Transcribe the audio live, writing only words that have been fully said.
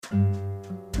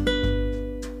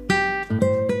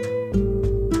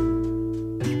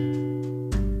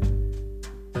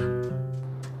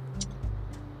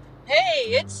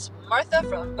Martha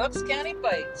from Bucks County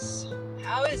Bites.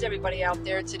 How is everybody out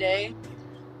there today?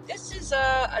 This is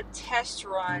a test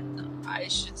run, I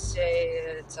should say.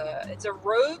 It's a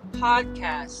road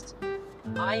podcast.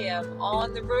 I am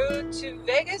on the road to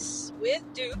Vegas with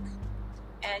Duke.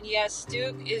 And yes,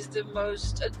 Duke is the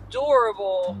most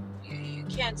adorable, you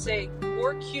can't say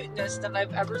more cuteness than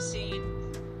I've ever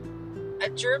seen. A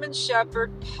German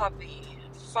Shepherd puppy,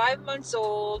 5 months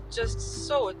old, just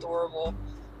so adorable.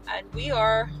 And we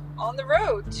are on the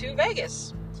road to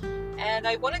Vegas. And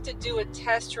I wanted to do a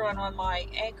test run on my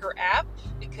Anchor app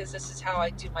because this is how I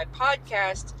do my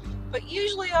podcast. But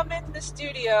usually I'm in the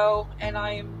studio and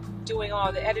I'm doing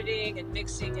all the editing and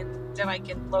mixing, and then I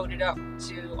can load it up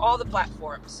to all the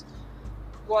platforms.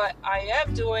 What I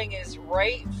am doing is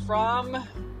right from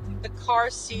the car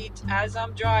seat as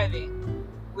I'm driving,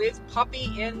 with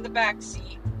Puppy in the back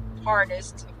seat,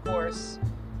 harnessed, of course,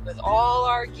 with all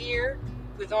our gear,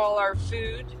 with all our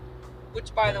food,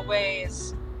 which, by the way,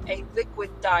 is a liquid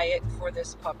diet for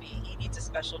this puppy. He needs a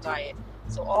special diet.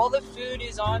 So all the food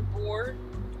is on board,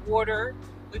 water.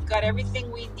 We've got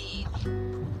everything we need,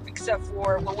 except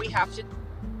for when we have to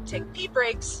take pee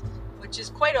breaks, which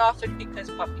is quite often because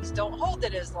puppies don't hold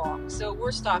it as long. So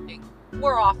we're stopping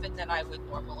more often than I would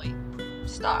normally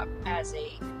stop. As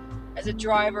a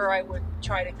driver, I would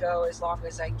try to go as long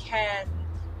as I can,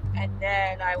 and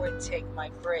then I would take my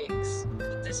breaks.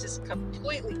 But this is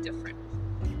completely different.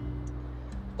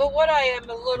 But what I am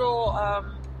a little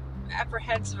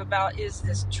apprehensive about is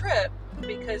this trip,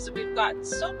 because we've got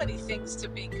so many things to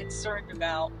be concerned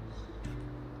about.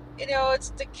 You know, it's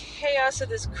the chaos of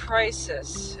this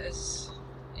crisis.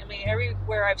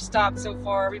 Everywhere I've stopped so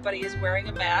far, everybody is wearing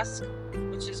a mask,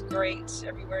 which is great.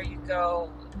 Everywhere you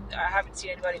go, I haven't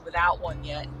seen anybody without one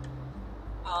yet.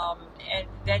 And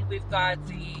then we've got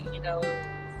the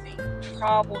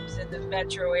problems in the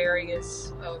metro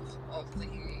areas of the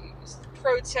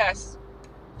protests.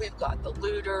 We've got the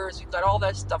looters. We've got all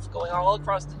that stuff going all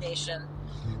across the nation.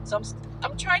 So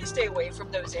I'm trying to stay away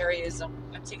from those areas. I'm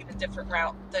taking a different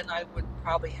route than I would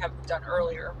probably have done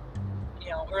earlier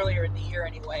in the year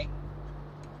anyway.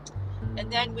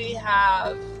 And then we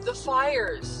have the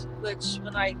fires, which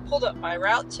when I pulled up my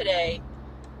route today,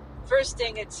 first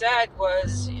thing it said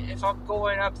was, if I'm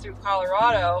going up through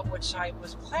Colorado, which I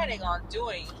was planning on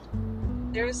doing,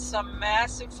 there's some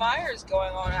massive fires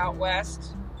going on out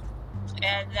west.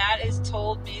 And that has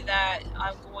told me that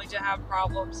I'm going to have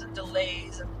problems and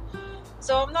delays. And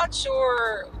so I'm not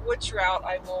sure which route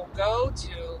I will go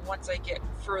to once I get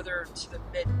further to the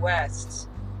Midwest.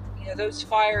 Those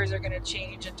fires are going to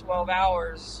change in 12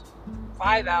 hours,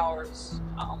 5 hours.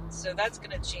 So that's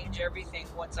going to change everything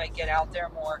once I get out there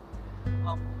more.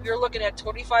 We're looking at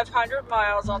 2,500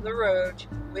 miles on the road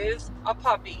with a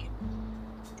puppy.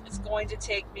 It's going to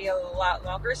take me a lot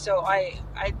longer, so I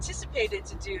anticipated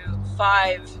to do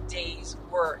 5 days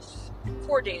worth,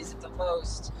 4 days at the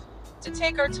most, to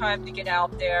take our time to get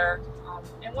out there.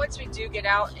 And once we do get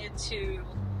out into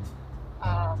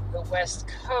the West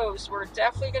Coast, we're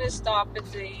definitely going to stop at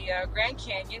the Grand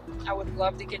Canyon. I would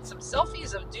love to get some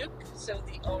selfies of Duke so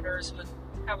the owners would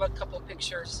have a couple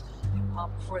pictures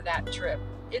for that trip.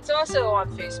 It's also on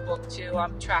Facebook too.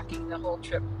 I'm tracking the whole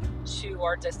trip to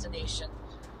our destination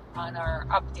on our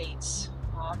updates.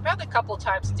 About a couple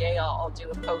times a day I'll do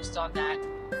a post on that.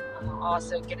 I'll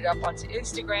also get it up onto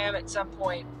Instagram at some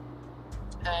point.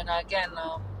 And again,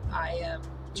 I am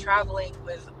traveling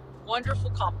with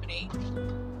wonderful company,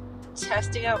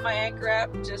 testing out my Anchor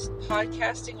app, just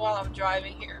podcasting while I'm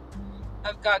driving here.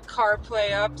 I've got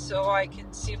CarPlay up so I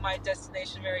can see my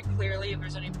destination very clearly if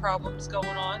there's any problems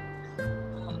going on.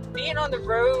 Being on the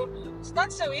road, it's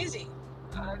not so easy.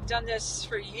 I've done this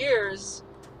for years,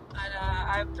 and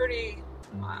I'm pretty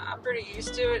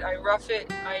used to it. I rough it.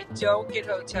 I don't get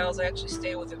hotels. I actually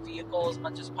stay with a vehicle as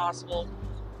much as possible.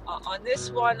 On this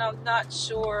one, I'm not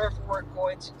sure if we're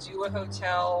going to do a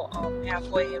hotel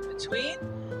halfway in between.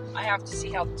 I have to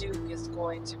see how Duke is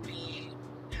going to be,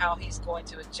 how he's going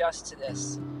to adjust to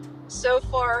this. So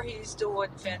far, he's doing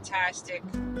fantastic.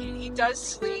 He does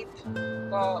sleep.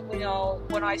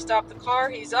 When I stop the car,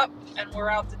 he's up and we're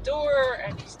out the door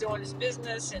and he's doing his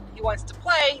business, and he wants to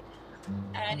play,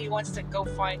 and he wants to go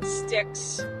find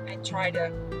sticks and try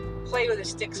to play with his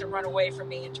sticks and run away from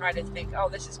me and try to think, oh,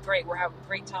 this is great, we're having a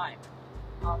great time.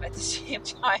 At the same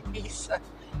time,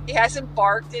 he hasn't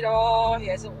barked at all, he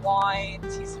hasn't whined,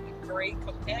 he's a great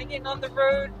companion on the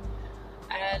road,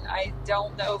 and I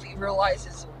don't know if he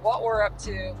realizes what we're up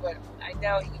to, but I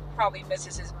know he probably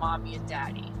misses his mommy and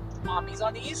daddy. Mommy's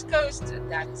on the East Coast and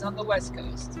Daddy's on the West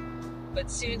Coast,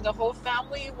 but soon the whole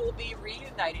family will be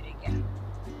reunited again.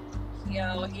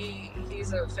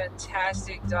 he's a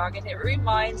fantastic dog, and it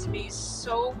reminds me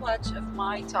so much of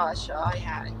my Tasha I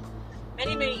had.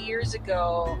 Many years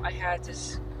ago, I had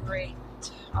this great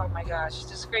German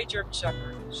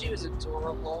Shepherd. She was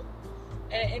adorable.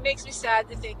 And it makes me sad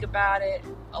to think about it.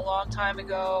 A long time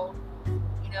ago,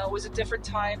 it was a different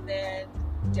time then,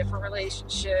 different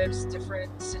relationships,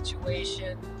 different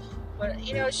situation. But,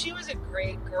 she was a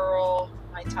great girl,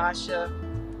 my Tasha.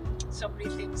 So many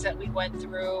things that we went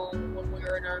through when we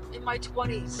were in my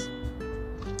 20s.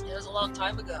 It was a long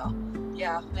time ago.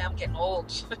 Yeah, man, I'm getting old.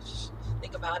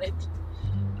 Think about it.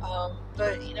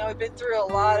 But I've been through a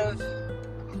lot of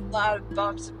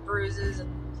bumps and bruises, and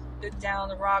been down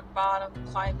the rock bottom,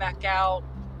 climbed back out.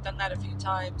 Done that a few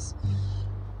times.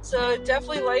 So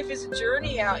definitely life is a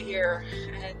journey out here,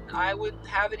 and I wouldn't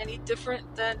have it any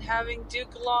different than having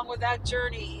Duke along with that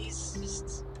journey. He's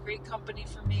just great company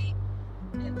for me,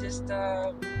 and just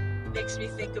makes me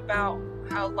think about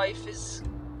how life is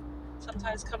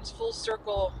sometimes comes full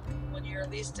circle when you're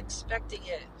least expecting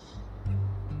it.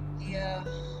 Yeah,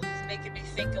 it's making me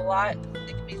think a lot.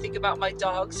 Making me think about my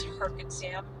dogs, Herc and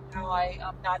Sam, how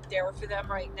I'm not there for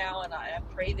them right now, and I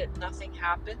pray that nothing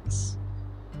happens.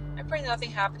 I pray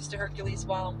nothing happens to Hercules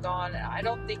while I'm gone. I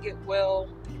don't think it will,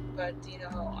 but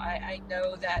I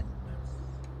know that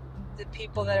the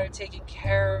people that are taking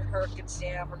care of Herc and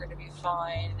Sam are going to be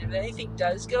fine. If anything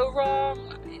does go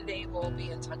wrong, they will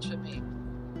be in touch with me.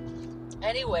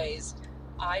 Anyways,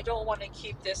 I don't want to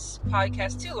keep this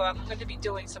podcast too long. I'm going to be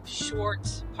doing some short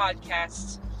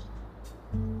podcasts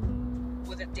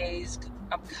with the days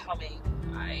upcoming.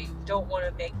 I don't want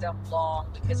to make them long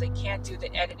because I can't do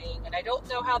the editing, and I don't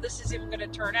know how this is even going to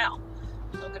turn out.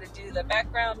 I'm going to do the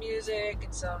background music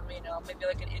and some, maybe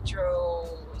like an intro,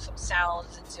 some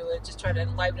sounds into it, just try to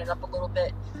liven it up a little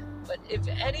bit. But if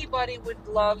anybody would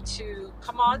love to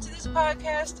come on to this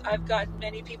podcast, I've got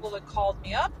many people that called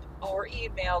me up or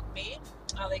emailed me.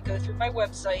 They go through my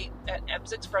website at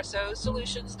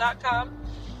emsexpressosolutions.com.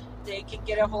 They can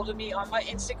get a hold of me on my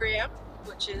Instagram,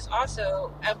 which is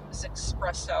also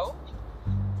emsexpresso,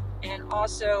 and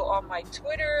also on my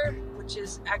Twitter, which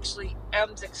is actually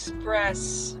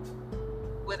emsexpress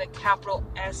with a capital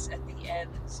S at the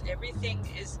end. Everything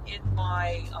is in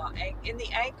my in the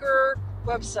Anchor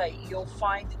website. You'll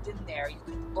find it in there. You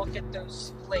can look at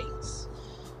those links.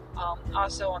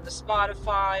 Also on the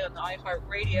Spotify, on the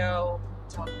iHeartRadio.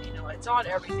 It's on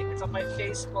everything. It's on my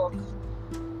Facebook.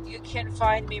 You can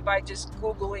find me by just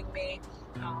Googling me.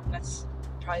 That's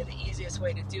probably the easiest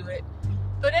way to do it.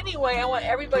 But anyway, I want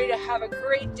everybody to have a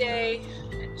great day.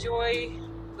 Enjoy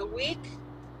the week.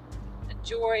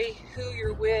 Enjoy who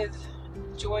you're with.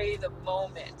 Enjoy the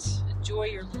moment. Enjoy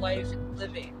your life and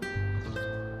living.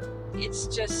 It's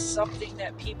just something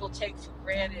that people take for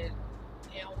granted.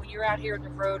 When you're out here on the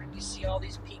road and you see all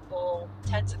these people,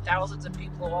 tens of thousands of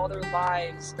people, all their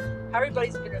lives, how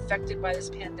everybody's been affected by this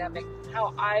pandemic,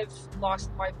 how I've lost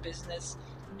my business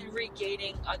and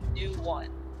regaining a new one.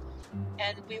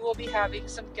 And we will be having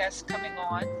some guests coming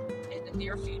on in the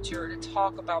near future to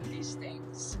talk about these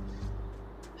things.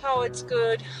 How it's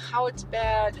good, how it's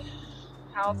bad,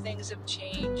 how things have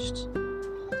changed.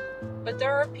 But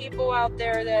there are people out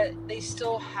there that they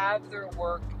still have their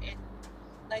work, and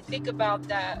I think about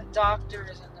that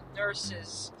doctors and the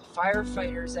nurses, the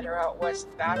firefighters that are out west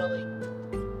battling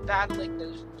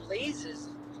those blazes,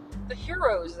 the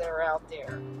heroes that are out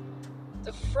there,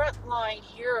 the frontline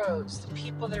heroes, the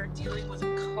people that are dealing with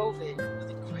COVID, with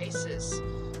the crisis,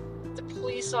 the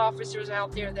police officers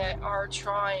out there that are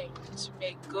trying to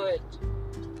make good.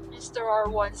 Yes, there are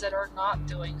ones that are not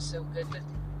doing so good, but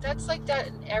that's like that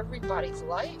in everybody's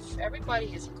life. Everybody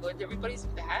is good, everybody's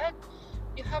bad.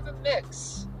 You have a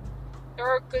mix. There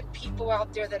are good people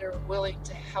out there that are willing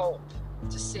to help,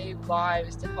 to save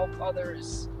lives, to help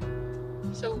others.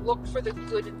 So look for the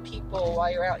good in people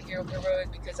while you're out here on the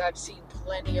road, because I've seen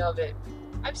plenty of it.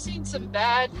 I've seen some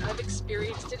bad, I've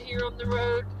experienced it here on the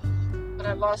road, but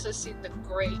I've also seen the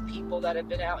great people that have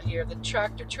been out here, the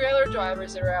tractor trailer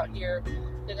drivers that are out here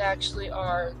that actually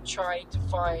are trying to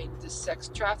find the sex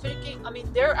trafficking. I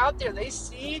mean, they're out there, they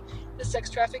see the sex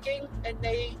trafficking and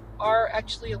they are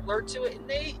actually alert to it, and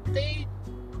they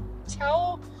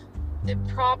tell the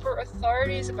proper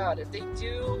authorities about it. They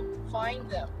do find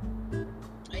them.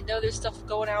 I know there's stuff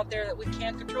going out there that we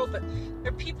can't control, but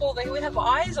there are people, we have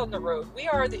eyes on the road. We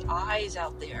are the eyes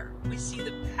out there. We see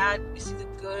the bad, we see the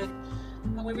good,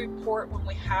 and we report when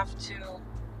we have to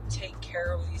take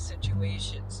care of these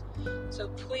situations. So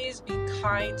please be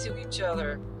kind to each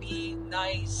other. Be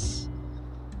nice.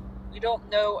 We don't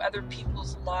know other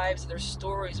people's lives, their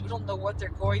stories. We don't know what they're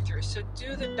going through. So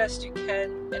do the best you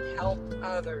can and help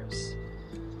others.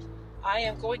 I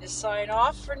am going to sign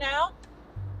off for now.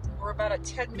 We're about a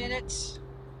 10-minute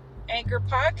Anchor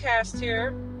podcast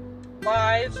here,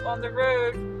 live on the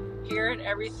road, hearing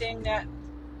everything that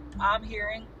I'm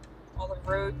hearing, all the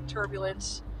road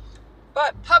turbulence.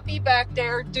 But puppy back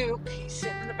there, Duke, he's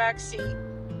sitting in the back seat.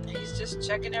 He's just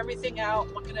checking everything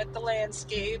out, looking at the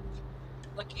landscape,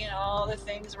 looking at all the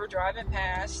things we're driving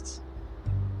past.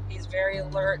 He's very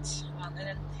alert, and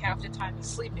then half the time he's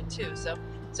sleeping too. So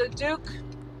Duke,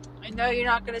 I know you're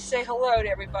not going to say hello to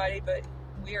everybody, but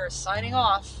we are signing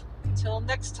off. Until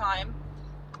next time,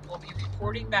 we'll be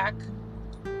reporting back,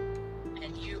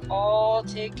 and you all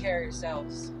take care of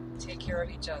yourselves. Take care of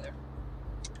each other.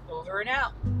 Over and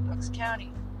out, Bucks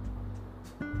County.